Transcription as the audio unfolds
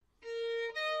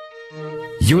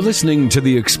You're listening to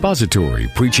the expository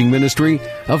preaching ministry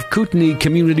of Kootenai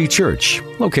Community Church,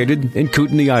 located in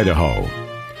Kootenai, Idaho.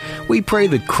 We pray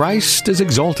that Christ is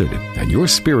exalted and your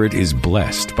spirit is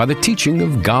blessed by the teaching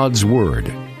of God's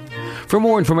Word. For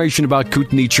more information about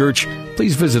Kootenai Church,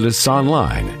 please visit us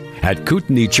online at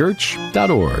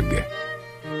kootenaichurch.org.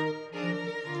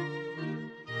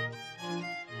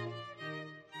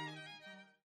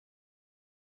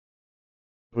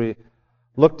 We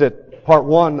looked at part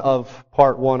one of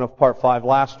part 5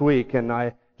 last week, and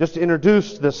I just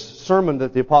introduced this sermon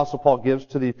that the Apostle Paul gives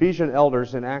to the Ephesian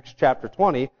elders in Acts chapter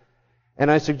 20, and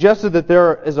I suggested that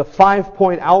there is a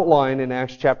 5-point outline in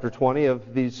Acts chapter 20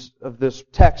 of this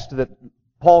text that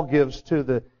Paul gives to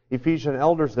the Ephesian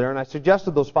elders there, and I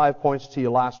suggested those 5 points to you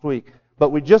last week, but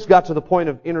we just got to the point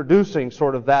of introducing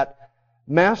sort of that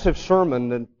massive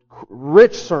sermon and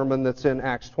rich sermon that's in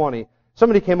Acts 20.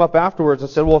 Somebody came up afterwards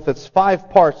and said, well, if it's 5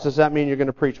 parts, does that mean you're going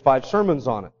to preach 5 sermons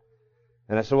on it?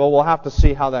 And I said, well, we'll have to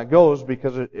see how that goes,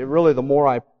 because it really, the more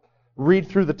I read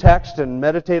through the text and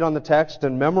meditate on the text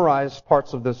and memorize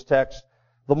parts of this text,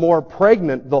 the more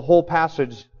pregnant the whole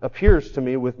passage appears to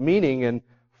me with meaning and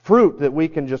fruit that we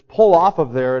can just pull off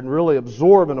of there and really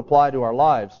absorb and apply to our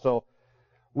lives. So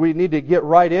we need to get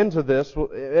right into this.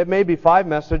 It may be 5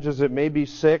 messages, it may be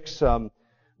 6.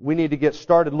 We need to get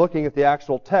started looking at the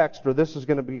actual text, or this is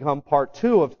going to become part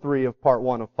 2 of 3 of part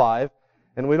 1 of 5.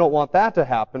 And we don't want that to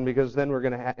happen, because then we're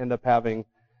going to end up having,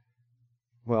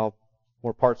 well,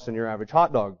 more parts than your average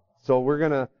hot dog. So we're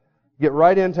going to get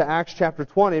right into Acts chapter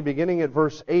 20, beginning at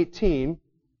verse 18.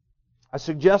 I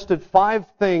suggested 5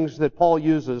 things that Paul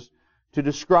uses to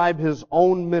describe his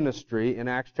own ministry in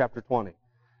Acts chapter 20.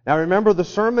 Now remember, the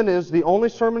sermon is the only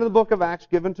sermon in the book of Acts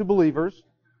given to believers.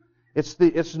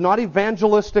 It's not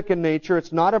evangelistic in nature.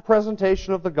 It's not a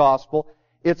presentation of the gospel.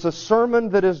 It's a sermon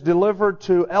that is delivered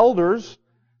to elders,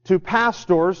 to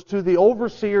pastors, to the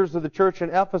overseers of the church in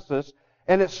Ephesus.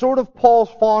 And it's sort of Paul's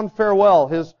fond farewell,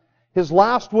 his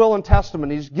last will and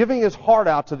testament. He's giving his heart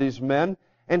out to these men,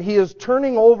 and he is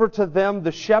turning over to them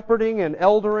the shepherding and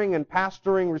eldering and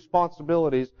pastoring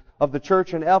responsibilities of the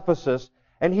church in Ephesus.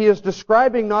 And he is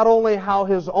describing not only how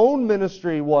his own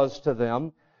ministry was to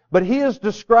them, but he is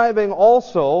describing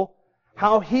also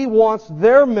how he wants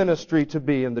their ministry to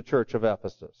be in the church of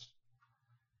Ephesus.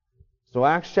 So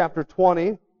Acts chapter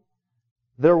 20,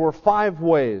 there were 5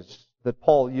 ways that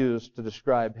Paul used to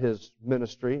describe his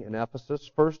ministry in Ephesus.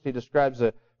 First, he describes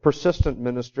a persistent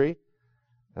ministry,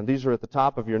 and these are at the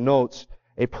top of your notes: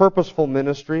 a purposeful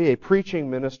ministry, a preaching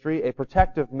ministry, a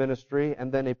protective ministry,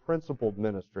 and then a principled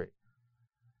ministry.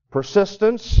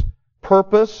 Persistence,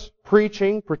 purpose,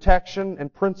 preaching, protection,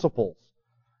 and principles.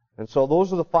 And so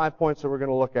those are the 5 points that we're going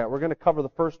to look at. We're going to cover the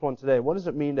first one today. What does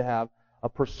it mean to have a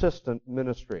persistent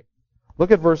ministry?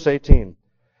 Look at verse 18.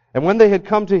 And when they had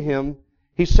come to him,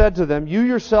 he said to them, you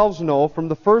yourselves know from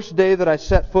the first day that I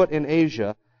set foot in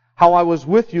Asia, how I was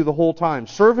with you the whole time,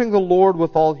 serving the Lord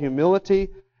with all humility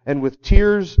and with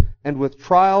tears and with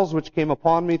trials which came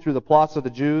upon me through the plots of the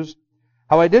Jews,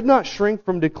 how I did not shrink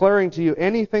from declaring to you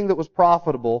anything that was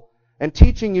profitable, and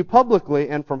teaching you publicly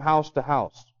and from house to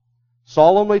house,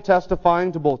 solemnly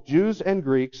testifying to both Jews and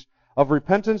Greeks of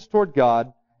repentance toward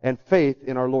God and faith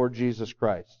in our Lord Jesus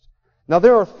Christ. Now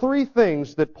there are 3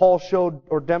 things that Paul showed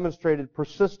or demonstrated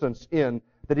persistence in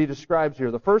that he describes here.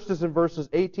 The first is in verses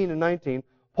 18 and 19.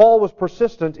 Paul was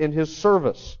persistent in his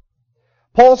service.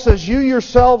 Paul says, you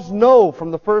yourselves know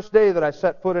from the first day that I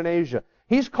set foot in Asia.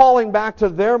 He's calling back to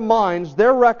their minds,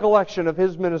 their recollection of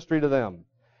his ministry to them.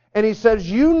 And he says,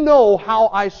 you know how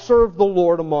I served the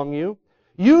Lord among you.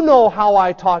 You know how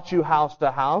I taught you house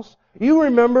to house. You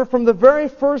remember from the very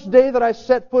first day that I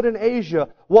set foot in Asia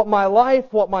what my life,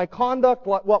 what my conduct,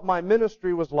 what my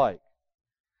ministry was like.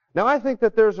 Now I think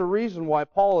that there's a reason why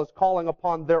Paul is calling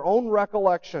upon their own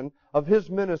recollection of his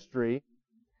ministry.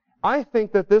 I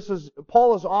think that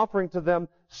Paul is offering to them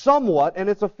somewhat, and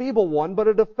it's a feeble one, but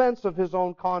a defense of his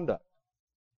own conduct.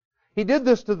 He did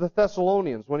this to the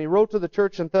Thessalonians. When he wrote to the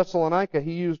church in Thessalonica,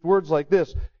 he used words like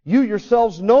this: you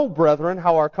yourselves know, brethren,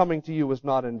 how our coming to you was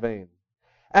not in vain.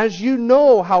 As you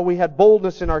know how we had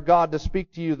boldness in our God to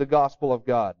speak to you the gospel of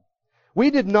God.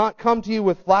 We did not come to you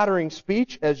with flattering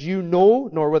speech, as you know,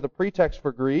 nor with a pretext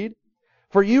for greed.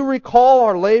 For you recall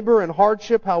our labor and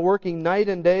hardship, how working night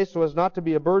and day so as not to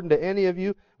be a burden to any of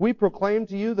you, we proclaim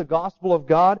to you the gospel of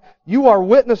God. You are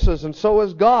witnesses, and so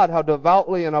is God, how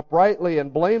devoutly and uprightly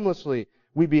and blamelessly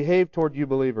we behave toward you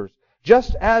believers.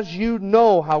 Just as you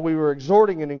know how we were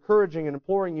exhorting and encouraging and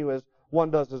imploring you as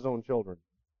one does his own children.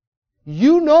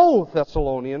 You know,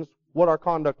 Thessalonians, what our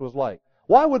conduct was like.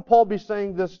 Why would Paul be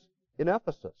saying this in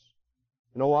Ephesus?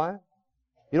 You know why?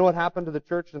 You know what happened to the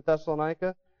church in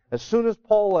Thessalonica? As soon as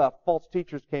Paul left, false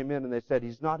teachers came in and they said,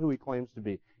 he's not who he claims to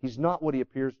be. He's not what he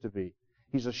appears to be.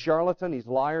 He's a charlatan, he's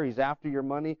a liar, he's after your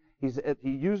money. He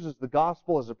uses the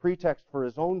gospel as a pretext for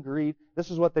his own greed.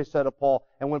 This is what they said of Paul.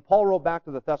 And when Paul wrote back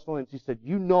to the Thessalonians, he said,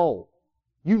 you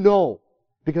know,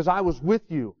 because I was with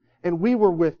you, and we were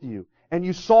with you, and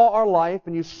you saw our life,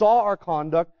 and you saw our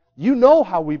conduct. You know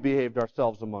how we behaved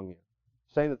ourselves among you.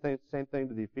 Saying the same thing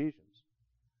to the Ephesians.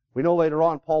 We know later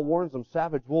on, Paul warns them,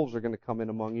 savage wolves are going to come in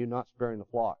among you, not sparing the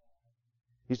flock.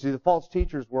 You see, the false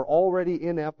teachers were already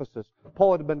in Ephesus.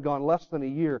 Paul had been gone less than a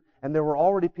year, and there were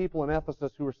already people in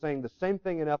Ephesus who were saying the same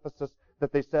thing in Ephesus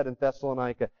that they said in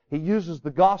Thessalonica. He uses the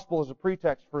gospel as a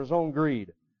pretext for his own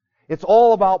greed. It's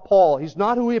all about Paul. He's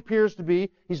not who he appears to be.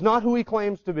 He's not who he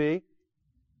claims to be.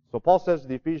 So Paul says to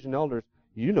the Ephesian elders,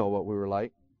 you know what we were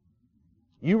like.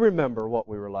 You remember what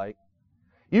we were like.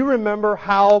 You remember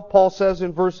how, Paul says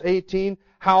in verse 18,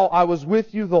 how I was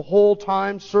with you the whole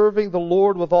time, serving the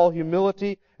Lord with all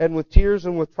humility and with tears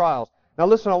and with trials. Now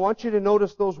listen, I want you to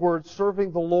notice those words,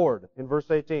 serving the Lord, in verse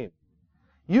 18.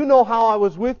 You know how I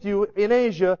was with you in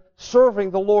Asia,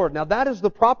 serving the Lord. Now that is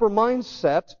the proper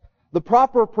mindset, the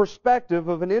proper perspective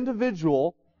of an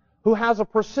individual who has a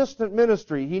persistent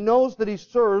ministry. He knows that he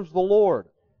serves the Lord,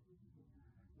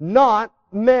 not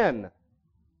men.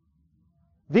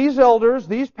 These elders,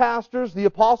 these pastors, the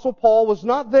Apostle Paul was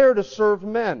not there to serve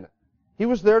men. He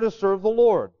was there to serve the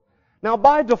Lord. Now,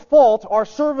 by default, our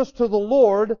service to the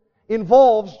Lord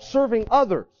involves serving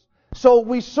others. So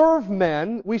we serve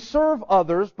men, we serve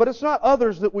others, but it's not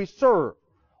others that we serve.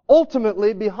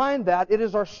 Ultimately, behind that, it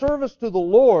is our service to the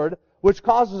Lord which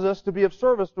causes us to be of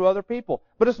service to other people.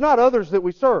 But it's not others that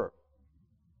we serve.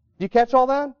 Do you catch all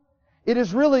that? It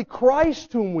is really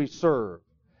Christ whom we serve.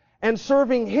 And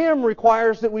serving Him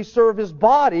requires that we serve His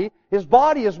body. His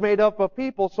body is made up of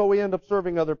people, so we end up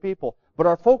serving other people. But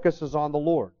our focus is on the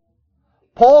Lord.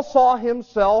 Paul saw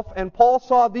himself and Paul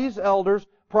saw these elders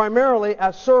primarily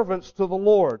as servants to the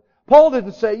Lord. Paul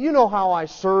didn't say, you know how I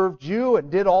served you and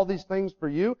did all these things for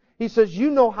you. He says, you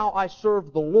know how I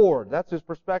served the Lord. That's his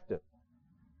perspective.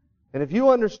 And if you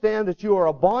understand that you are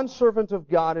a bondservant of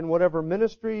God in whatever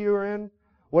ministry you're in,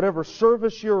 whatever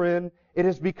service you're in, it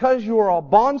is because you are a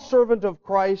bondservant of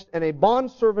Christ and a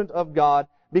bondservant of God,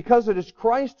 because it is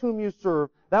Christ whom you serve,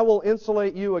 that will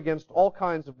insulate you against all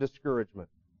kinds of discouragement,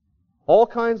 all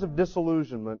kinds of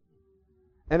disillusionment,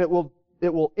 and it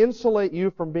will insulate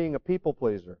you from being a people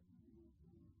pleaser.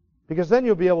 Because then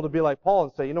you'll be able to be like Paul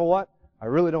and say, you know what? I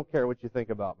really don't care what you think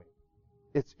about me.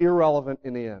 It's irrelevant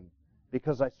in the end,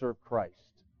 because I serve Christ.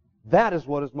 That is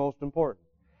what is most important.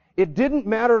 It didn't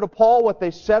matter to Paul what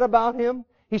they said about him.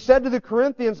 He said to the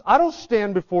Corinthians, I don't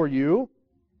stand before you.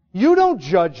 You don't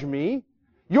judge me.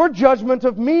 Your judgment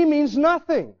of me means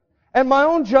nothing. And my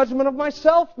own judgment of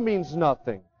myself means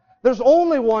nothing. There's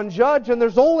only one judge and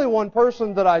there's only one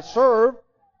person that I serve.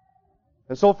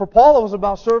 And so for Paul it was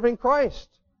about serving Christ.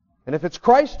 And if it's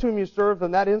Christ whom you serve,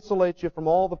 then that insulates you from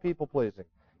all the people pleasing.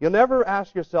 You'll never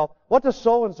ask yourself, what does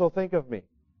so-and-so think of me?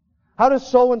 How does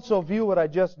so-and-so view what I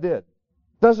just did?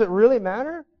 Does it really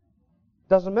matter?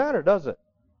 Doesn't matter, does it?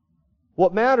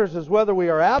 What matters is whether we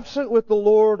are absent with the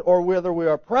Lord or whether we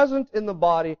are present in the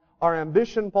body. Our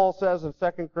ambition, Paul says in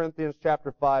 2 Corinthians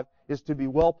chapter 5, is to be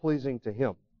well-pleasing to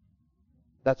Him.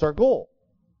 That's our goal.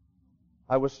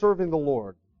 I was serving the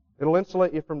Lord. It'll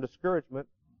insulate you from discouragement.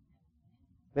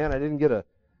 Man, I didn't get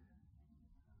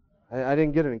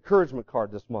an encouragement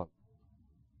card this month.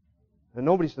 And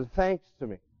nobody said thanks to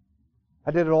me.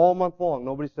 I did it all month long.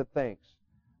 Nobody said thanks.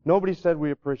 Nobody said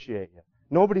we appreciate you.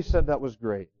 Nobody said that was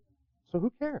great. So who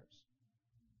cares?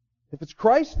 If it's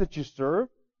Christ that you serve,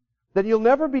 then you'll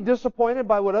never be disappointed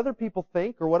by what other people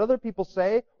think or what other people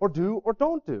say or do or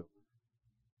don't do.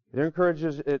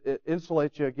 It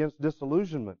insulates you against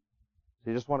disillusionment.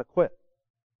 So you just want to quit.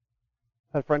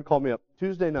 I had a friend call me up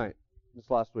Tuesday night this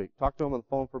last week. Talked to him on the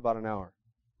phone for about an hour.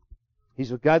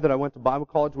 He's a guy that I went to Bible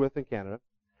college with in Canada.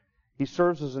 He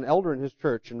serves as an elder in his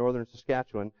church in northern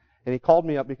Saskatchewan. And he called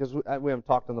me up because we haven't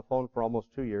talked on the phone for almost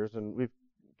 2 years, and we've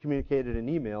communicated in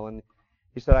email. And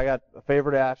he said, I got a favor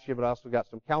to ask you, but I also got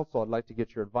some counsel. I'd like to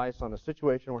get your advice on a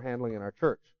situation we're handling in our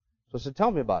church. So I said,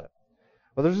 tell me about it.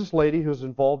 Well, there's this lady who's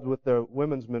involved with the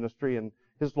women's ministry in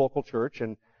his local church,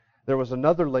 and there was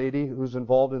another lady who's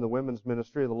involved in the women's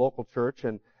ministry of the local church,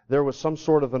 and there was some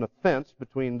sort of an offense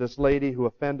between this lady who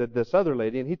offended this other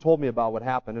lady, and he told me about what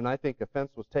happened, and I think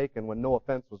offense was taken when no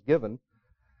offense was given.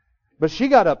 But she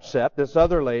got upset, this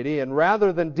other lady, and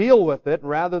rather than deal with it,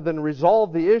 rather than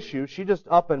resolve the issue, she just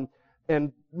up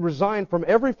and resigned from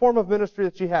every form of ministry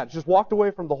that she had. She just walked away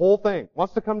from the whole thing.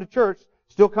 Wants to come to church,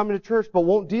 still coming to church, but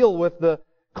won't deal with the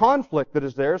conflict that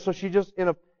is there. So she just, in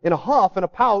a huff and a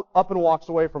pout, up and walks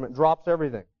away from it, drops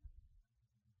everything.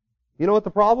 You know what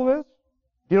the problem is?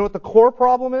 Do you know what the core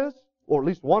problem is? Or at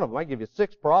least one of them. I give you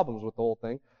 6 problems with the whole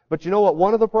thing. But you know what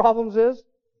one of the problems is?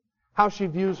 How she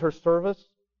views her service.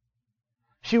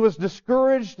 She was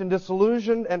discouraged and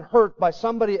disillusioned and hurt by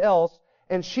somebody else,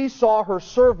 and she saw her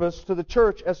service to the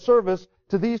church as service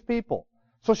to these people.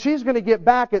 So she's going to get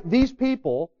back at these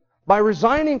people by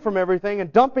resigning from everything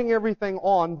and dumping everything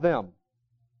on them.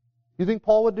 You think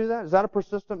Paul would do that? Is that a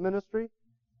persistent ministry?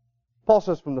 Paul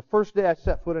says, from the first day I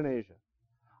set foot in Asia,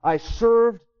 I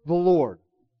served the Lord.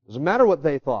 Doesn't matter what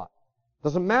they thought.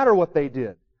 Doesn't matter what they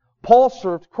did. Paul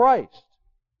served Christ,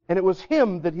 and it was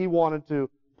Him that he wanted to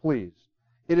please.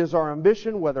 It is our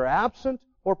ambition, whether absent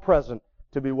or present,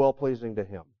 to be well-pleasing to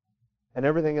Him. And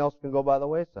everything else can go by the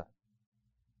wayside.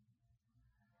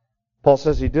 Paul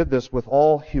says he did this with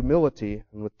all humility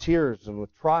and with tears and with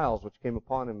trials which came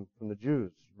upon him from the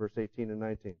Jews, verse 18 and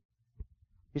 19.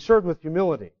 He served with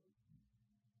humility.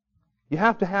 You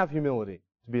have to have humility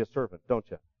to be a servant, don't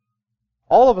you?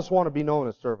 All of us want to be known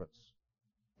as servants.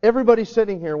 Everybody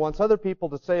sitting here wants other people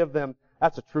to say of them,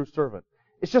 that's a true servant.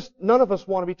 It's just none of us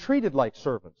want to be treated like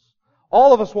servants.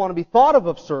 All of us want to be thought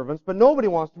of servants, but nobody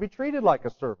wants to be treated like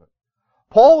a servant.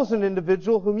 Paul was an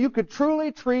individual whom you could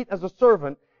truly treat as a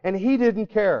servant, and he didn't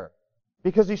care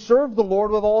because he served the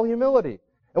Lord with all humility.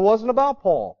 It wasn't about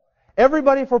Paul.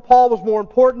 Everybody for Paul was more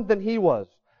important than he was.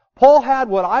 Paul had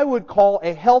what I would call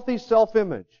a healthy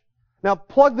self-image. Now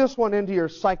plug this one into your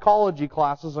psychology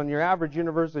classes on your average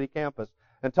university campus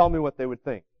and tell me what they would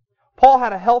think. Paul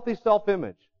had a healthy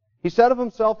self-image. He said of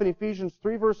himself in Ephesians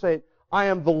 3 verse 8, I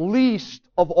am the least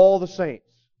of all the saints.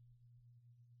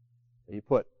 You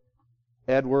put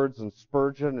Edwards and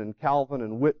Spurgeon and Calvin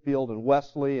and Whitefield and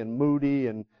Wesley and Moody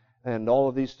and all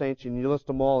of these saints, and you list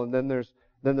them all, and then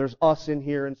there's us in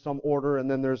here in some order, and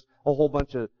then there's a whole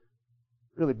bunch of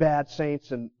really bad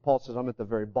saints, and Paul says, I'm at the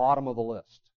very bottom of the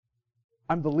list.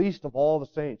 I'm the least of all the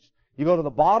saints. You go to the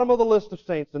bottom of the list of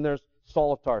saints, and there's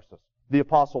Saul of Tarsus, the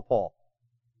Apostle Paul.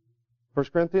 1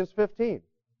 Corinthians 15.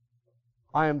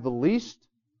 I am the least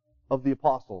of the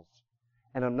apostles,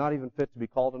 and I'm not even fit to be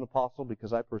called an apostle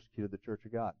because I persecuted the church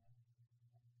of God.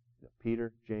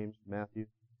 Peter, James, Matthew,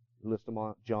 you list them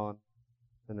on, John,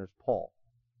 then there's Paul.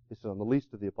 He said, I'm the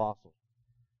least of the apostles.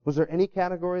 Was there any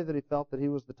category that he felt that he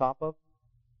was the top of?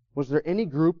 Was there any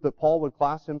group that Paul would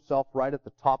class himself right at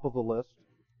the top of the list?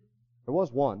 There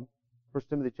was one. 1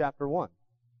 Timothy chapter 1.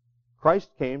 Christ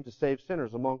came to save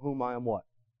sinners, among whom I am what?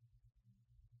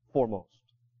 Foremost.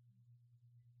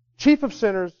 Chief of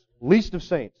sinners, least of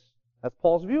saints. That's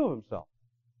Paul's view of himself.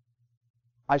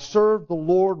 I served the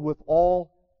Lord with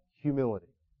all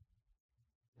humility.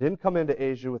 Didn't come into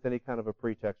Asia with any kind of a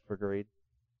pretext for greed.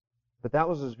 But that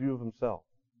was his view of himself.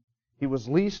 He was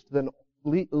less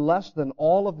than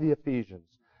all of the Ephesians,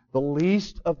 the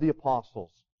least of the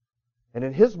apostles, and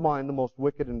in his mind, the most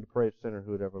wicked and depraved sinner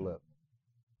who had ever lived.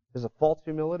 Is it false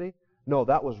humility? No,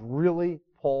 that was really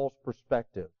Paul's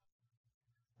perspective.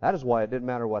 That is why it didn't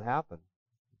matter what happened.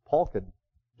 Paul could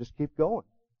just keep going.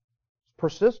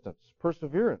 Persistence,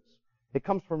 perseverance. It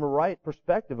comes from a right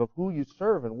perspective of who you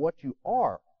serve and what you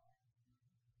are.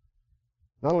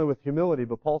 Not only with humility,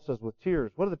 but Paul says with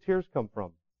tears. Where do the tears come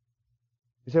from?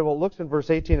 You say, well, it looks in verse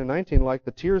 18 and 19 like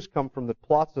the tears come from the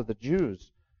plots of the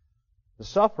Jews, the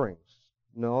sufferings.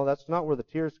 No, that's not where the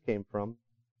tears came from.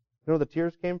 You know where the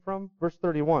tears came from? Verse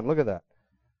 31, look at that.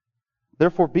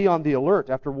 Therefore be on the alert.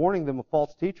 After warning them of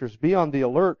false teachers, be on the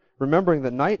alert, remembering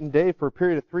that night and day for a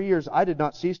period of 3 years I did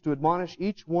not cease to admonish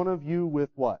each one of you with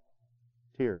what?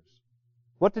 Tears.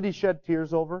 What did he shed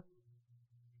tears over?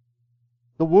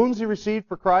 The wounds he received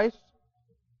for Christ?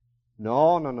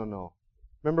 No.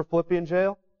 Remember Philippian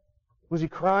jail? Was he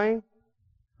crying?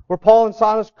 Were Paul and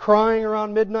Silas crying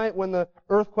around midnight when the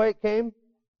earthquake came?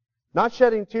 Not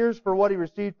shedding tears for what he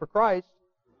received for Christ.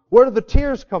 Where did the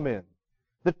tears come in?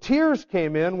 The tears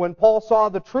came in when Paul saw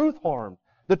the truth harmed,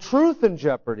 the truth in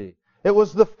jeopardy. It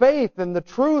was the faith and the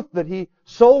truth that he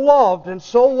so loved and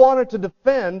so wanted to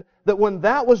defend that when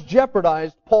that was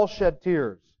jeopardized, Paul shed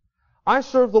tears. I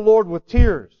serve the Lord with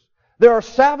tears. There are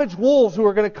savage wolves who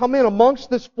are going to come in amongst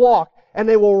this flock, and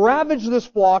they will ravage this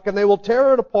flock, and they will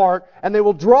tear it apart, and they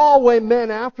will draw away men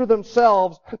after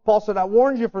themselves. Paul said, I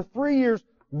warned you for 3 years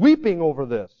weeping over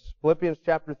this. Philippians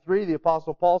chapter 3, the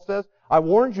Apostle Paul says, I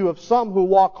warned you of some who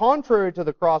walk contrary to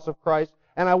the cross of Christ,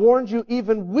 and I warned you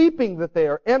even weeping that they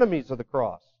are enemies of the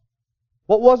cross.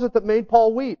 What was it that made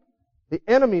Paul weep? The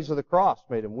enemies of the cross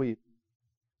made him weep.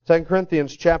 2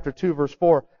 Corinthians chapter 2, verse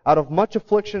 4, out of much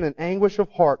affliction and anguish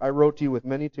of heart I wrote to you with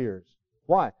many tears.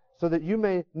 Why? So that you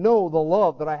may know the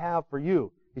love that I have for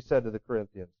you, he said to the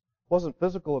Corinthians. It wasn't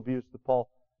physical abuse that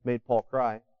made Paul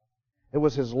cry. It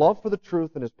was his love for the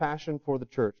truth and his passion for the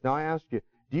church. Now I ask you,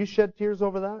 do you shed tears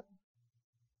over that?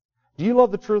 Do you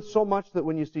love the truth so much that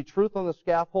when you see truth on the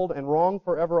scaffold and wrong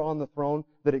forever on the throne,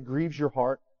 that it grieves your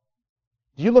heart?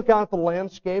 Do you look out at the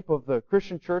landscape of the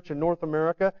Christian church in North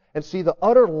America and see the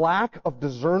utter lack of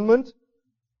discernment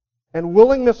and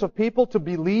willingness of people to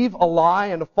believe a lie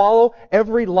and to follow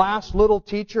every last little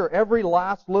teacher, every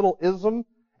last little ism?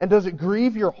 And does it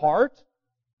grieve your heart?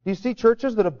 Do you see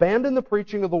churches that abandon the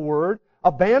preaching of the Word,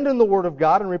 abandon the Word of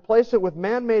God, and replace it with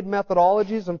man-made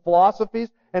methodologies and philosophies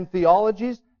and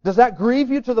theologies? Does that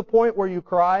grieve you to the point where you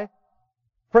cry?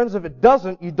 Friends, if it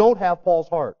doesn't, you don't have Paul's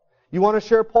heart. You want to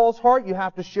share Paul's heart, you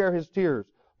have to share his tears.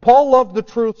 Paul loved the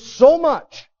truth so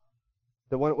much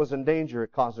that when it was in danger,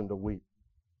 it caused him to weep.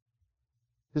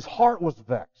 His heart was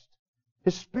vexed.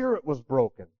 His spirit was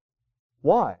broken.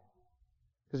 Why?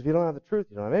 Because if you don't have the truth,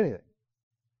 you don't have anything.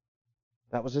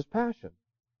 That was his passion.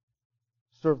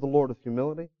 Serve the Lord with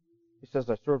humility. He says,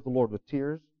 I serve the Lord with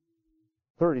tears.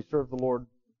 Third, he served the Lord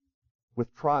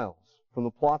with trials from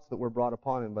the plots that were brought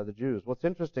upon him by the Jews. What's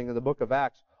interesting in the book of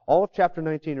Acts, all of chapter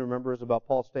 19, remember, is about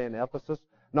Paul staying in Ephesus.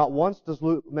 Not once does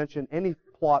Luke mention any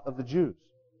plot of the Jews.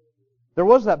 There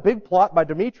was that big plot by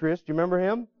Demetrius. Do you remember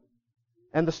him?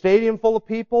 And the stadium full of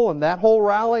people and that whole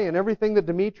rally and everything that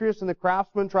Demetrius and the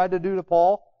craftsmen tried to do to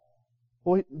Paul.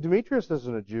 Well, Demetrius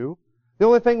isn't a Jew. The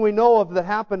only thing we know of that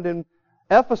happened in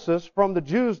Ephesus from the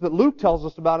Jews that Luke tells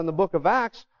us about in the book of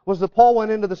Acts was that Paul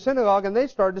went into the synagogue and they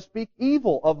started to speak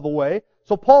evil of the way.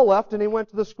 So Paul left and he went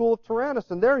to the school of Tyrannus,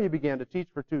 and there he began to teach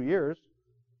for 2 years.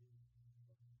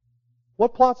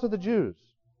 What plots of the Jews?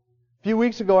 A few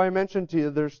weeks ago I mentioned to you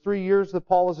there's 3 years that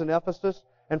Paul was in Ephesus,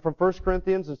 and from 1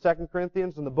 Corinthians and 2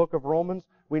 Corinthians and the book of Romans,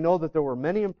 we know that there were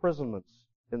many imprisonments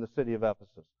in the city of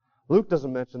Ephesus. Luke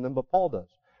doesn't mention them, but Paul does.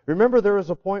 Remember, there was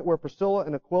a point where Priscilla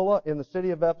and Aquila in the city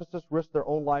of Ephesus risked their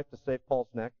own life to save Paul's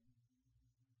neck.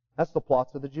 That's the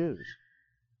plots of the Jews.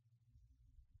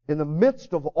 In the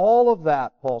midst of all of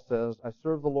that, Paul says, I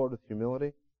serve the Lord with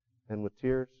humility and with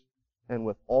tears and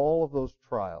with all of those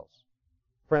trials.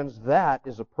 Friends, that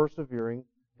is a persevering,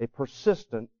 a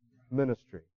persistent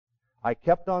ministry. I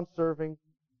kept on serving,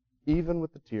 even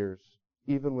with the tears,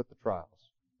 even with the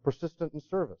trials. Persistent in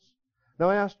service. Now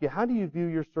I ask you, how do you view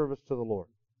your service to the Lord?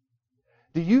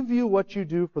 Do you view what you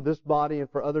do for this body and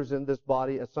for others in this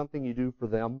body as something you do for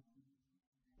them?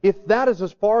 If that is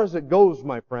as far as it goes,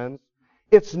 my friends,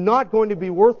 it's not going to be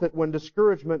worth it when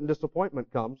discouragement and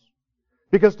disappointment comes.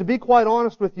 Because to be quite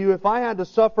honest with you, if I had to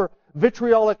suffer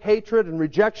vitriolic hatred and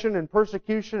rejection and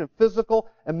persecution and physical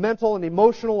and mental and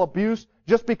emotional abuse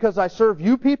just because I serve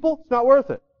you people, it's not worth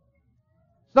it.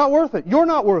 It's not worth it. You're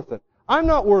not worth it. I'm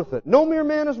not worth it. No mere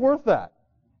man is worth that.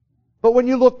 But when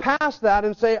you look past that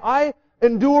and say, I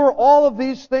endure all of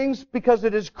these things because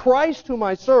it is Christ whom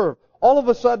I serve, all of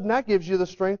a sudden that gives you the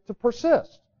strength to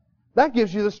persist. That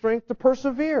gives you the strength to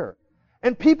persevere.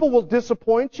 And people will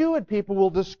disappoint you, and people will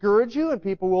discourage you, and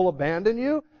people will abandon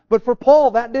you. But for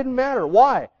Paul, that didn't matter.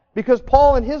 Why? Because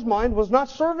Paul, in his mind, was not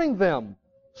serving them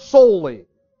solely.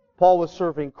 Paul was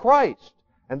serving Christ,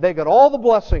 and they got all the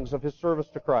blessings of his service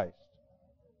to Christ.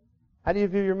 How do you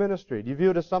view your ministry? Do you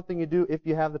view it as something you do if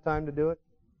you have the time to do it?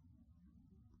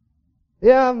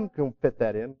 Yeah, I'm going to fit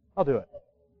that in. I'll do it.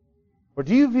 Or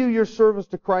do you view your service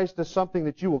to Christ as something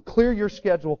that you will clear your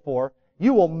schedule for?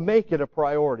 You will make it a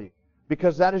priority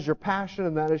because that is your passion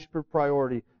and that is your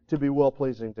priority to be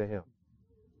well-pleasing to Him.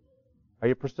 Are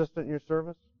you persistent in your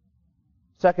service?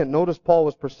 Second, notice Paul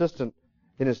was persistent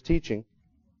in his teaching.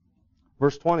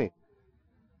 Verse 20.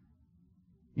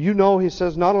 You know, he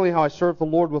says, not only how I served the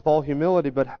Lord with all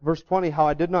humility, but verse 20, how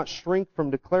I did not shrink from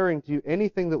declaring to you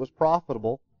anything that was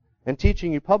profitable and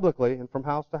teaching you publicly and from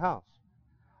house to house.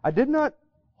 I did not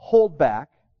hold back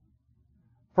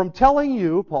from telling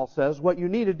you, Paul says, what you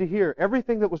needed to hear,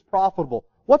 everything that was profitable.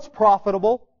 What's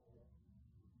profitable?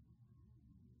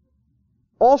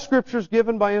 All Scripture is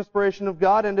given by inspiration of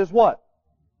God and is what?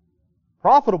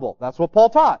 Profitable. That's what Paul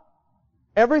taught.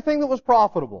 Everything that was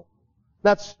profitable.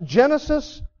 That's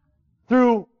Genesis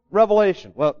through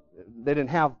Revelation. Well, they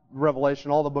didn't have Revelation,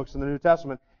 all the books in the New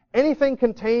Testament. Anything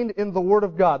contained in the Word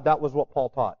of God, that was what Paul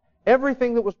taught.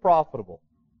 Everything that was profitable.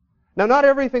 Now, not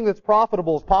everything that's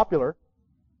profitable is popular.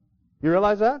 You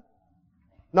realize that?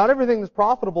 Not everything that's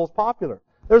profitable is popular.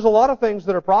 There's a lot of things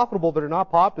that are profitable that are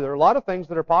not popular, a lot of things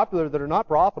that are popular that are not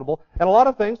profitable, and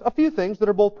a few things that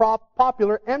are both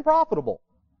popular and profitable.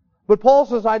 But Paul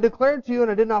says, I declared to you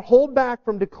and I did not hold back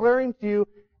from declaring to you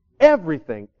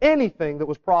everything, anything that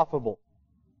was profitable.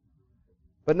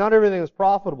 But not everything that's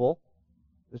profitable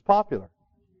is popular.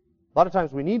 A lot of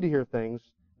times we need to hear things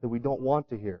that we don't want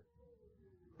to hear.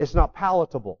 It's not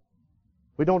palatable.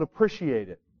 We don't appreciate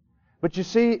it. But you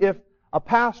see, if a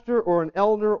pastor or an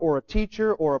elder or a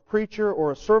teacher or a preacher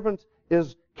or a servant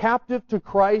is captive to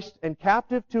Christ and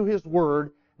captive to His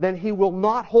Word, then he will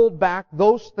not hold back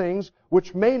those things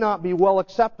which may not be well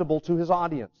acceptable to his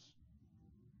audience.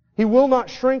 He will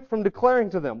not shrink from declaring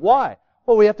to them. Why?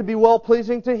 Well, we have to be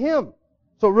well-pleasing to Him.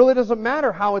 So it really doesn't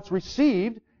matter how it's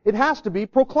received. It has to be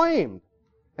proclaimed.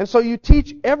 And so you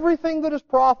teach everything that is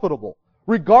profitable,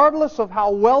 regardless of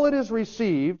how well it is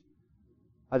received,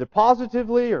 either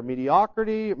positively or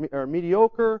mediocrity or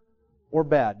mediocre or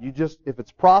bad. You just, if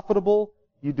it's profitable,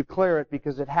 you declare it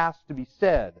because it has to be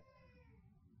said.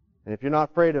 And if you're not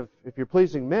afraid of, if you're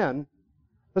pleasing men,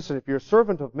 listen, if you're a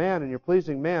servant of man and you're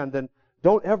pleasing man, then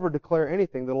don't ever declare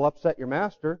anything that will upset your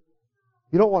master.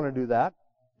 You don't want to do that,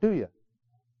 do you?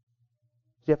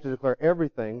 So you have to declare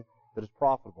everything that is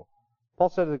profitable. Paul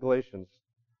said to the Galatians,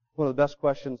 one of the best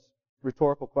questions,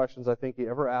 rhetorical questions I think he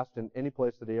ever asked in any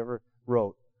place that he ever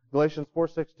wrote. Galatians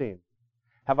 4:16.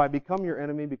 Have I become your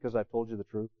enemy because I've told you the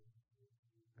truth?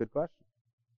 Good question.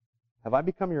 Have I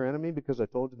become your enemy because I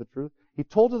told you the truth? He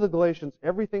told to the Galatians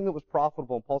everything that was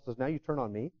profitable, and Paul says, now you turn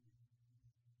on me?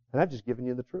 And I've just given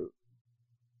you the truth.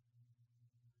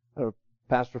 I have a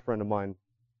pastor friend of mine.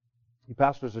 He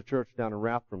pastors a church down in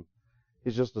Rathdrum.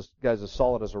 He's just this guy's as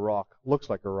solid as a rock.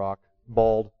 Looks like a rock.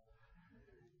 Bald.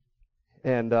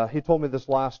 And he told me this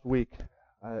last week.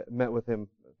 I met with him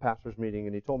at a pastor's meeting,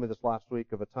 and he told me this last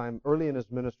week of a time early in his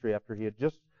ministry after he had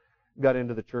just got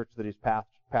into the church that he's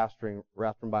pastoring,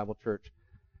 Rathdrum Bible Church.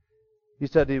 He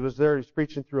said he was there, he's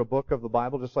preaching through a book of the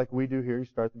Bible, just like we do here. You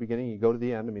start at the beginning, you go to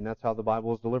the end. I mean, that's how the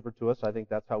Bible is delivered to us. I think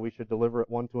that's how we should deliver it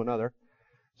one to another.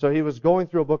 So he was going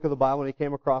through a book of the Bible, and he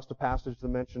came across a passage that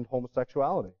mentioned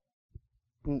homosexuality.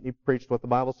 And he preached what the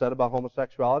Bible said about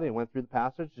homosexuality and went through the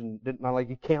passage, and not like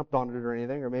he camped on it or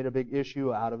anything or made a big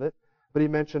issue out of it. But he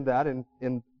mentioned that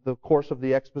in the course of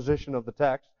the exposition of the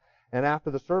text. And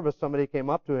after the service, somebody came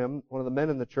up to him, one of the men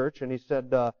in the church, and he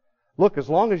said, look, as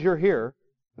long as you're here,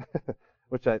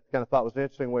 which I kind of thought was an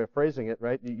interesting way of phrasing it,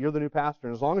 right? You're the new pastor,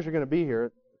 and as long as you're going to be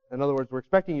here, in other words, we're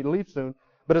expecting you to leave soon,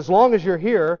 but as long as you're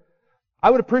here, I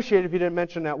would appreciate it if you didn't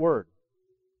mention that word.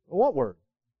 What word?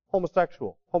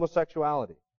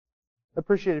 Homosexuality. I'd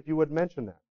appreciate it if you wouldn't mention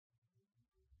that.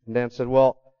 And Dan said,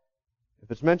 well,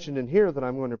 if it's mentioned in here, then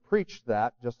I'm going to preach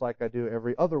that just like I do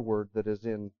every other word that is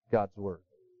in God's Word.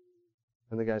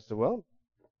 And the guy said, well,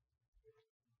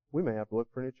 we may have to look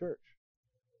for a new church.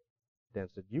 Dan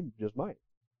said, you just might.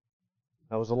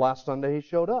 That was the last Sunday he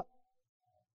showed up.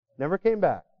 Never came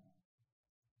back.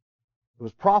 It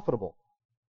was profitable.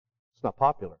 It's not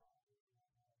popular.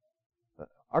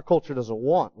 Our culture doesn't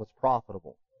want what's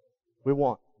profitable. We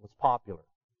want what's popular.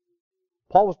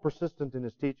 Paul was persistent in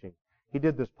his teaching. He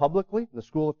did this publicly in the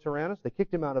school of Tyrannus. They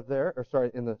kicked him out of there,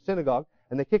 in the synagogue,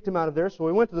 and they kicked him out of there. So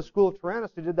he went to the school of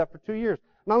Tyrannus. He did that for 2 years.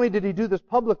 Not only did he do this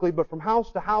publicly, but from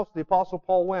house to house, the Apostle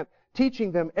Paul went,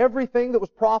 teaching them everything that was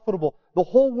profitable, the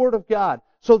whole Word of God,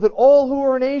 so that all who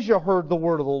were in Asia heard the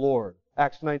Word of the Lord.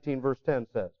 Acts 19, verse 10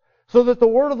 says. So that the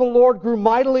Word of the Lord grew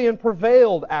mightily and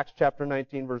prevailed, Acts chapter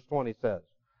 19, verse 20 says.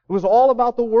 It was all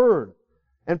about the Word.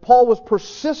 And Paul was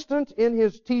persistent in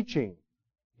his teaching.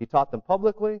 He taught them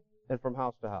publicly and from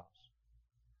house to house.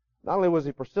 Not only was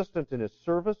he persistent in his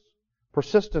service,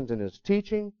 persistent in his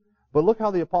teaching, but look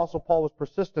how the Apostle Paul was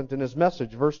persistent in his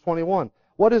message. Verse 21.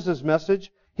 What is his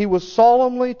message? He was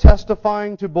solemnly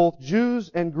testifying to both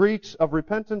Jews and Greeks of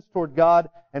repentance toward God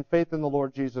and faith in the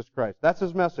Lord Jesus Christ. That's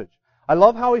his message. I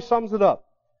love how he sums it up.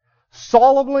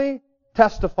 Solemnly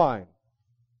testifying.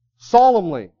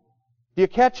 Solemnly. Do you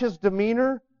catch his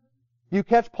demeanor? Do you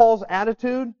catch Paul's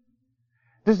attitude?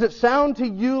 Does it sound to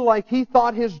you like he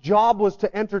thought his job was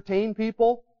to entertain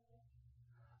people?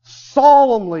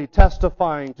 Solemnly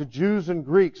testifying to Jews and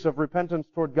Greeks of repentance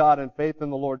toward God and faith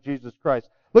in the Lord Jesus Christ.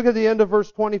 Look at the end of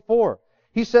verse 24.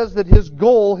 He says that his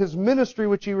goal, his ministry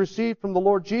which he received from the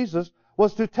Lord Jesus,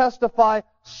 was to testify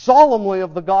solemnly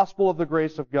of the gospel of the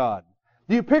grace of God.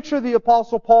 Do you picture the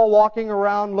Apostle Paul walking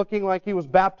around looking like he was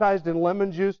baptized in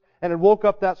lemon juice and had woke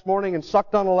up that morning and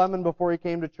sucked on a lemon before he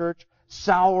came to church?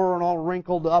 Sour and all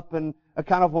wrinkled up and a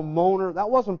kind of a moaner. That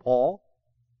wasn't Paul.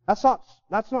 That's not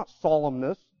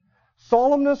solemnness.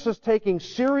 Solemnness is taking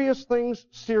serious things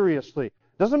seriously.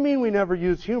 Doesn't mean we never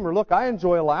use humor. Look, I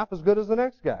enjoy a laugh as good as the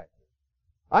next guy.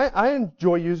 I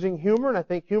enjoy using humor, and I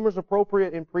think humor is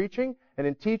appropriate in preaching and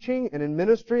in teaching and in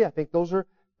ministry. I think that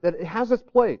it has its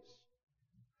place.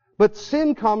 But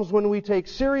sin comes when we take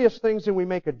serious things and we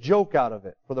make a joke out of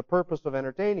it for the purpose of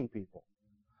entertaining people.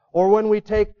 or when we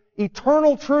take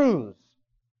eternal truths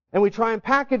and we try and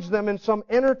package them in some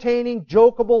entertaining,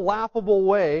 jokeable, laughable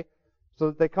way so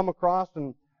that they come across,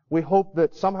 and we hope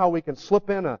that somehow we can slip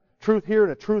in a truth here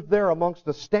and a truth there amongst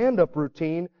the stand-up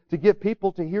routine to get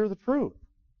people to hear the truth.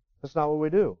 That's not what we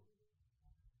do.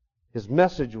 His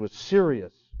message was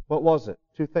serious. What was it?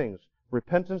 Two things.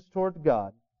 Repentance toward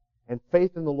God and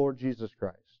faith in the Lord Jesus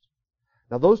Christ.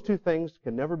 Now those two things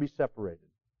can never be separated.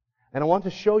 And I want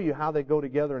to show you how they go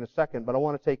together in a second, but I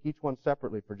want to take each one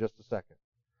separately for just a second.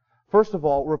 First of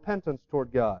all, repentance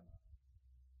toward God.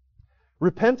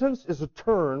 Repentance is a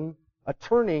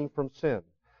turning from sin.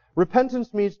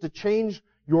 Repentance means to change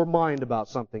your mind about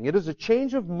something. It is a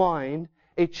change of mind,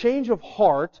 a change of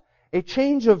heart, a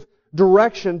change of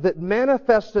direction that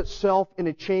manifests itself in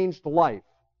a changed life.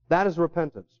 That is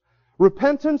repentance.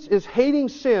 Repentance is hating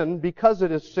sin because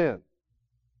it is sin.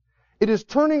 It is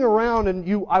turning around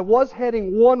and I was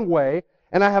heading one way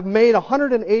and I have made a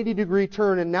 180-degree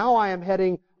turn and now I am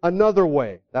heading another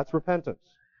way. That's repentance.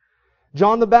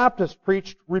 John the Baptist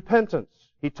preached repentance.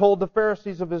 He told the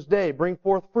Pharisees of his day, bring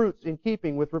forth fruits in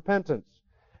keeping with repentance.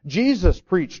 Jesus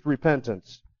preached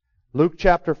repentance. Luke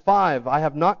chapter 5, I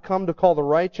have not come to call the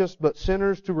righteous, but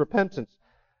sinners to repentance.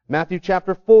 Matthew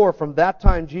chapter 4, from that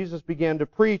time Jesus began to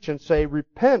preach and say,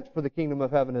 repent, for the kingdom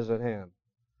of heaven is at hand.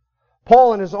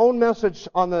 Paul, in his own message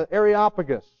on the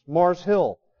Areopagus, Mars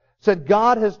Hill, said,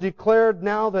 God has declared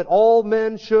now that all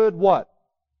men should what?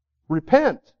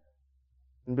 Repent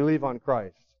and believe on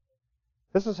Christ.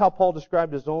 This is how Paul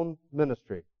described his own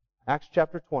ministry. Acts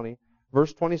chapter 20,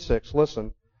 verse 26,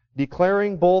 listen.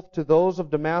 Declaring both to those of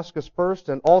Damascus first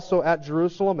and also at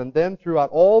Jerusalem and then throughout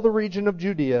all the region of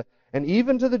Judea and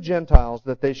even to the Gentiles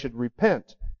that they should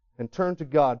repent and turn to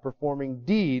God, performing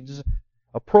deeds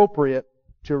appropriate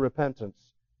to repentance.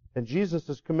 And Jesus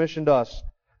has commissioned us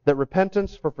that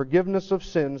repentance for forgiveness of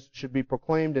sins should be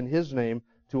proclaimed in His name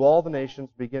to all the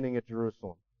nations beginning at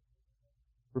Jerusalem.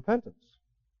 Repentance.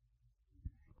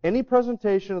 Any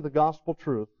presentation of the gospel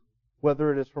truth,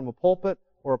 whether it is from a pulpit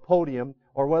or a podium,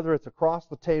 or whether it's across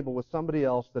the table with somebody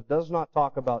else that does not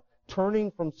talk about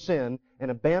turning from sin and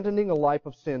abandoning a life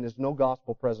of sin, is no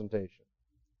gospel presentation.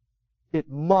 It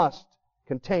must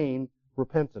contain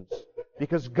repentance,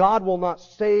 because God will not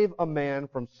save a man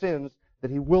from sins that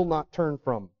he will not turn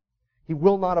from. He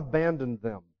will not abandon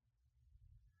them.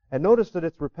 And notice that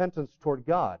it's repentance toward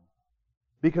God,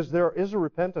 because there is a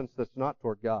repentance that's not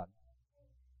toward God.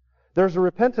 There's a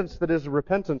repentance that is a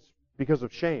repentance because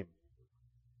of shame.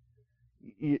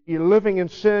 You're living in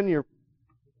sin, you're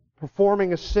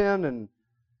performing a sin and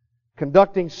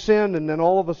conducting sin, and then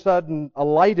all of a sudden a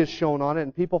light is shown on it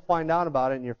and people find out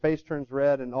about it and your face turns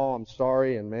red and, oh, I'm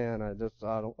sorry, and man, I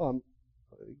don't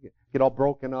get all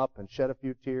broken up and shed a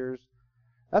few tears.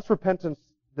 That's repentance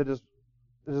that is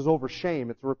over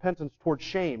shame. It's a repentance toward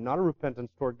shame, not a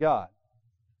repentance toward God.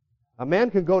 A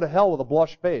man can go to hell with a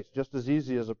blushed face just as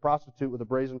easy as a prostitute with a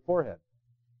brazen forehead.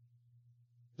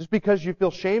 Just because you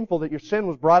feel shameful that your sin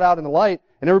was brought out in the light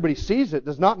and everybody sees it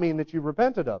does not mean that you've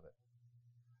repented of it.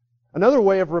 Another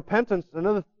way of repentance,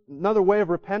 another way of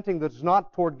repenting that's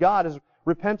not toward God is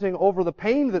repenting over the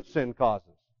pain that sin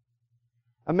causes.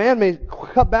 A man may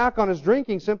cut back on his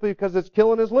drinking simply because it's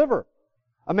killing his liver.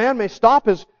 A man may stop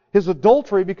his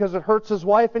adultery because it hurts his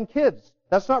wife and kids.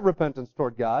 That's not repentance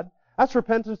toward God. That's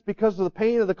repentance because of the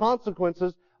pain of the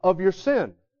consequences of your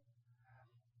sin.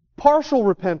 Partial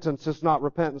repentance is not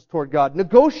repentance toward God.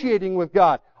 Negotiating with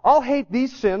God. I'll hate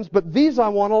these sins, but these I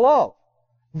want to love.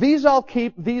 These I'll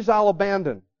keep, these I'll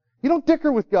abandon. You don't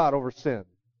dicker with God over sin.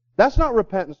 That's not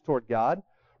repentance toward God.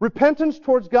 Repentance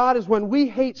towards God is when we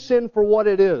hate sin for what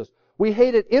it is. We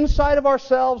hate it inside of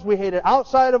ourselves. We hate it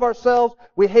outside of ourselves.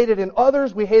 We hate it in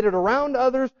others. We hate it around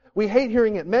others. We hate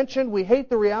hearing it mentioned. We hate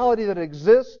the reality that it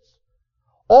exists.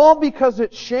 All because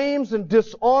it shames and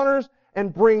dishonors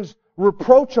and brings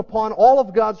reproach upon all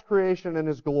of God's creation and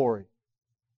His glory.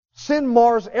 Sin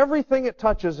mars everything it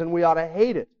touches, and we ought to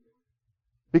hate it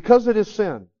because it is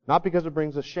sin. Not because it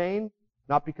brings us shame,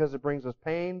 not because it brings us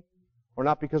pain, or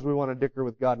not because we want to dicker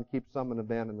with God and keep some and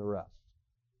abandon the rest.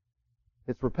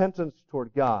 It's repentance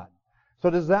toward God. So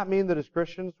does that mean that as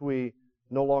Christians we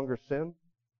no longer sin?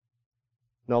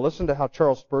 Now listen to how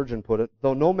Charles Spurgeon put it.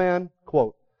 Though no man,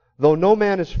 quote, though no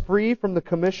man is free from the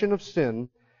commission of sin,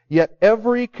 yet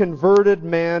every converted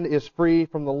man is free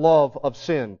from the love of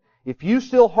sin. If you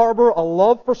still harbor a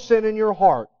love for sin in your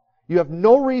heart, you have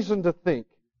no reason to think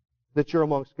that you're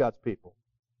amongst God's people.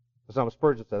 That's not what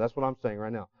Spurgeon said. That's what I'm saying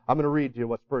right now. I'm going to read to you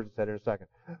what Spurgeon said in a second.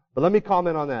 But let me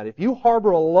comment on that. If you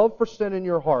harbor a love for sin in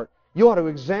your heart, you ought to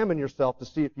examine yourself to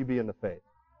see if you be in the faith.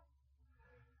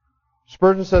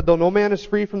 Spurgeon said, though no man is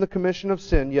free from the commission of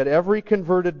sin, yet every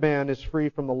converted man is free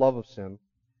from the love of sin.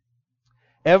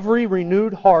 Every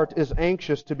renewed heart is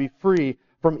anxious to be free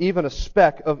from even a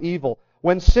speck of evil.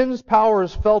 When sin's power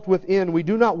is felt within, we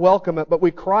do not welcome it, but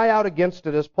we cry out against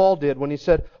it, as Paul did when he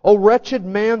said, O wretched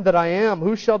man that I am,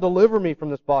 who shall deliver me from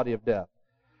this body of death?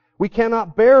 We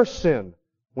cannot bear sin.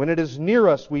 When it is near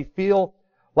us, we feel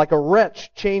like a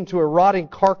wretch chained to a rotting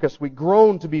carcass. We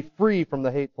groan to be free from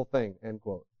the hateful thing. End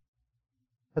quote.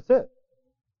 That's it.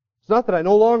 It's not that I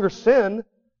no longer sin.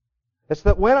 It's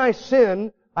that when I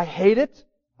sin, I hate it.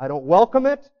 I don't welcome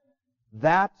it.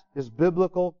 That is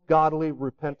biblical, godly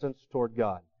repentance toward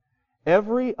God.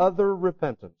 Every other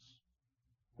repentance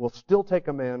will still take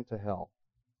a man to hell.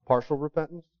 Partial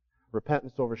repentance,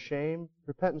 repentance over shame,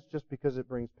 repentance just because it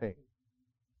brings pain.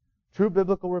 True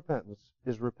biblical repentance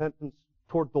is repentance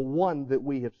toward the one that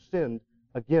we have sinned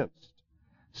against.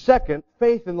 Second,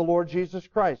 faith in the Lord Jesus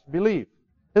Christ. Believe.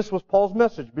 This was Paul's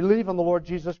message. Believe in the Lord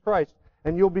Jesus Christ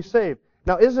and you'll be saved.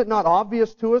 Now, is it not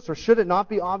obvious to us, or should it not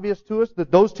be obvious to us,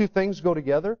 that those two things go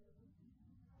together?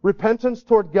 Repentance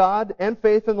toward God and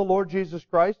faith in the Lord Jesus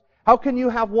Christ. How can you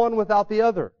have one without the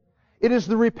other? It is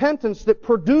the repentance that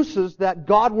produces that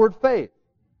Godward faith.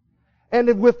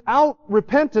 And without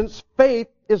repentance, faith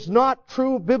is not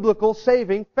true biblical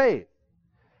saving faith.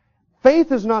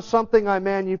 Faith is not something I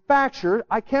manufacture.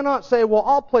 I cannot say, well,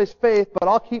 I'll place faith, but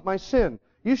I'll keep my sin.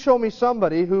 You show me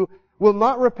somebody who will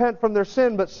not repent from their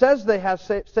sin, but says they have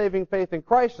saving faith in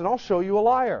Christ, and I'll show you a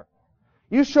liar.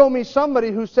 You show me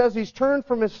somebody who says he's turned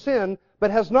from his sin,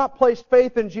 but has not placed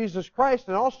faith in Jesus Christ,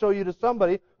 and I'll show you to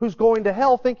somebody who's going to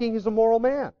hell thinking he's a moral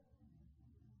man.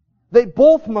 They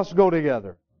both must go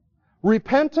together.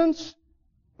 Repentance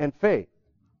and faith.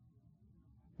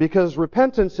 Because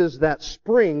repentance is that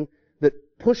spring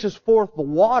that pushes forth the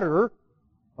water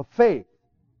of faith.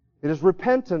 It is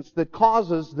repentance that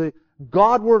causes the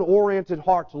Godward-oriented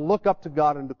heart to look up to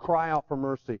God and to cry out for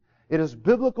mercy. It is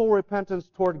biblical repentance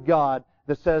toward God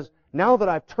that says, now that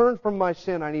I've turned from my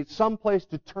sin, I need some place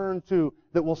to turn to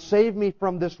that will save me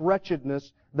from this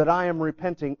wretchedness that I am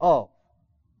repenting of.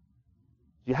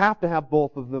 You have to have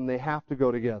both of them. They have to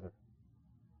go together.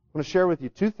 I'm going to share with you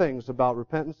two things about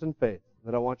repentance and faith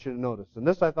that I want you to notice. And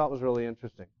this I thought was really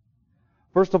interesting.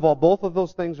 First of all, both of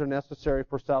those things are necessary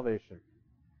for salvation.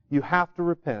 You have to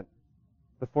repent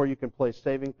before you can place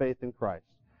saving faith in Christ.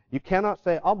 You cannot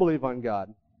say, I'll believe on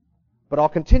God, but I'll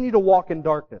continue to walk in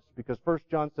darkness, because 1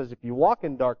 John says if you walk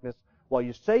in darkness while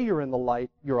you say you're in the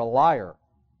light, you're a liar.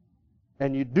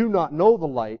 And you do not know the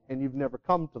light, and you've never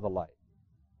come to the light.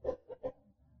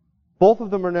 Both of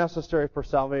them are necessary for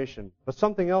salvation. But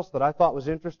something else that I thought was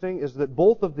interesting is that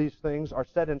both of these things are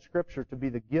said in Scripture to be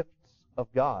the gifts of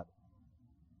God.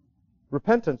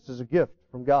 Repentance is a gift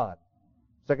from God.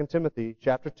 2 Timothy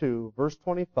chapter 2, verse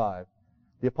 25,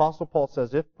 the Apostle Paul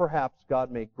says, if perhaps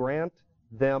God may grant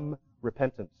them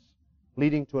repentance,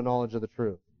 leading to a knowledge of the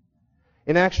truth.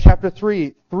 In Acts chapter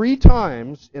 3, 3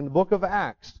 times in the book of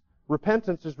Acts,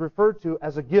 repentance is referred to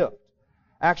as a gift.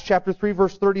 Acts chapter 3,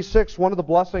 verse 36, one of the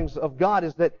blessings of God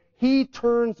is that He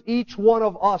turns each one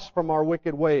of us from our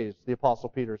wicked ways, the Apostle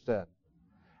Peter said.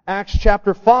 Acts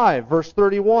chapter 5, verse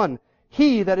 31,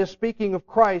 He, that is speaking of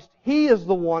Christ, He is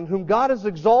the one whom God has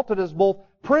exalted as both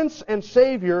Prince and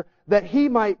Savior, that He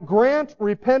might grant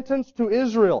repentance to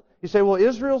Israel. You say, well,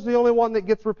 Israel's the only one that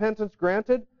gets repentance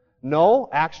granted? No.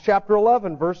 Acts chapter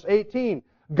 11, verse 18.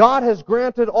 God has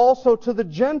granted also to the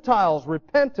Gentiles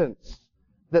repentance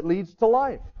that leads to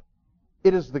life.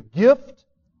 It is the gift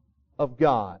of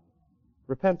God.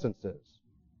 Repentance is.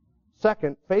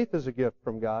 Second, faith is a gift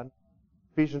from God.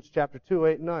 Ephesians chapter 2,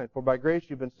 8 and 9. For by grace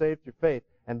you've been saved through faith,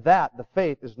 and that, the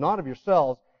faith, is not of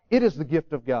yourselves, it is the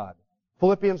gift of God.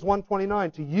 Philippians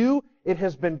 1:29. To you it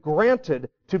has been granted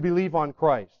to believe on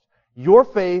Christ. Your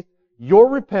faith, your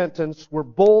repentance were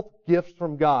both gifts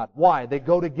from God. Why? They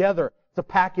go together. It's a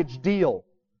package deal.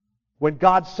 When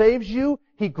God saves you,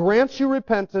 He grants you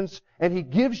repentance, and He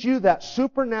gives you that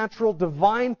supernatural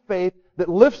divine faith that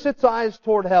lifts its eyes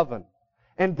toward heaven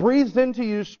and breathes into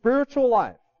you spiritual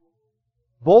life.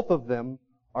 Both of them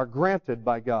are granted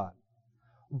by God.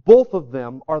 Both of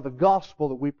them are the gospel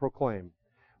that we proclaim.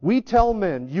 We tell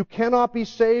men, you cannot be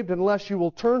saved unless you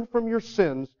will turn from your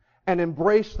sins and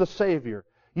embrace the Savior.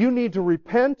 You need to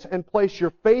repent and place your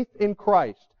faith in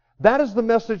Christ. That is the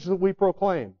message that we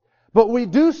proclaim. But we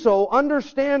do so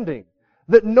understanding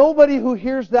that nobody who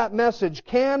hears that message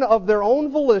can, of their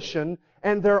own volition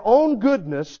and their own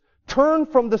goodness, turn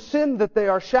from the sin that they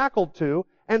are shackled to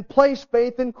and place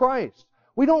faith in Christ.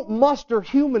 We don't muster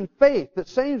human faith that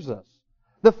saves us.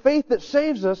 The faith that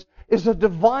saves us is a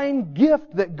divine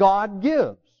gift that God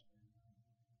gives.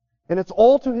 And it's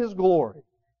all to His glory.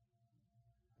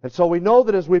 And so we know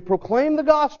that as we proclaim the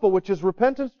gospel, which is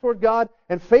repentance toward God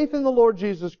and faith in the Lord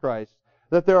Jesus Christ,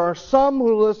 that there are some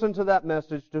who listen to that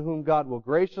message to whom God will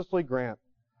graciously grant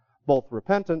both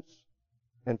repentance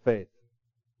and faith,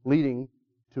 leading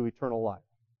to eternal life.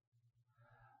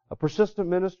 A persistent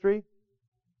ministry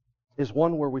is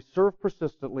one where we serve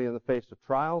persistently in the face of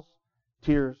trials,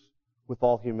 tears, with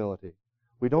all humility.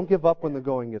 We don't give up when the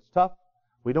going gets tough.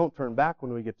 We don't turn back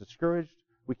when we get discouraged.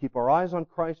 We keep our eyes on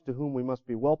Christ, to whom we must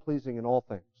be well-pleasing in all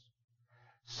things.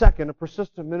 Second, a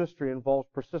persistent ministry involves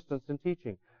persistence in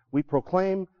teaching. We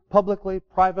proclaim publicly,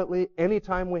 privately,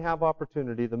 anytime we have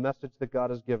opportunity, the message that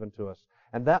God has given to us.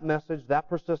 And that message, that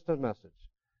persistent message,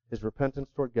 is repentance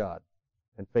toward God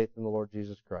and faith in the Lord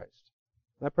Jesus Christ.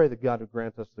 And I pray that God would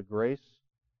grant us the grace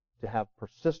to have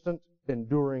persistent,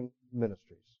 enduring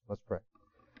ministries. Let's pray.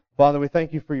 Father, we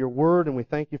thank you for your word, and we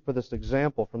thank you for this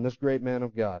example from this great man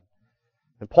of God.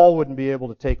 And Paul wouldn't be able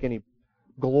to take any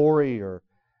glory or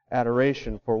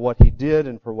adoration for what he did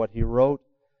and for what he wrote.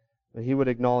 But he would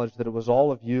acknowledge that it was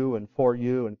all of you and for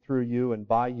you and through you and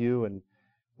by you, and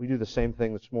we do the same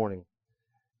thing this morning.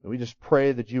 And we just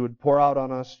pray that you would pour out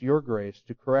on us your grace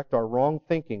to correct our wrong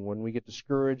thinking when we get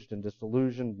discouraged and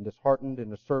disillusioned and disheartened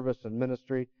in the service and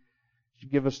ministry. You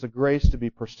give us the grace to be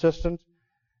persistent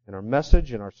in our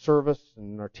message, in our service,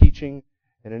 and in our teaching,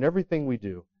 and in everything we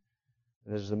do.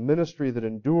 It is the ministry that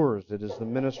endures. It is the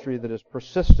ministry that is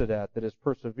persisted at, that is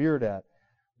persevered at,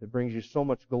 that brings you so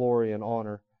much glory and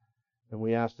honor. And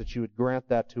we ask that you would grant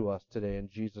that to us today in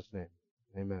Jesus' name.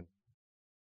 Amen.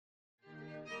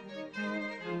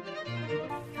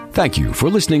 Thank you for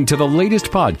listening to the latest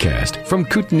podcast from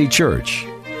Kootenai Church.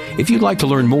 If you'd like to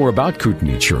learn more about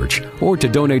Kootenai Church or to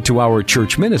donate to our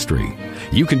church ministry,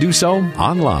 you can do so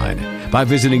online by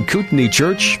visiting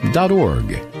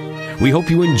kootenaichurch.org. We hope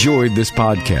you enjoyed this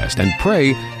podcast and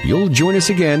pray you'll join us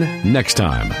again next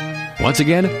time. Once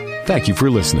again, thank you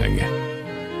for listening.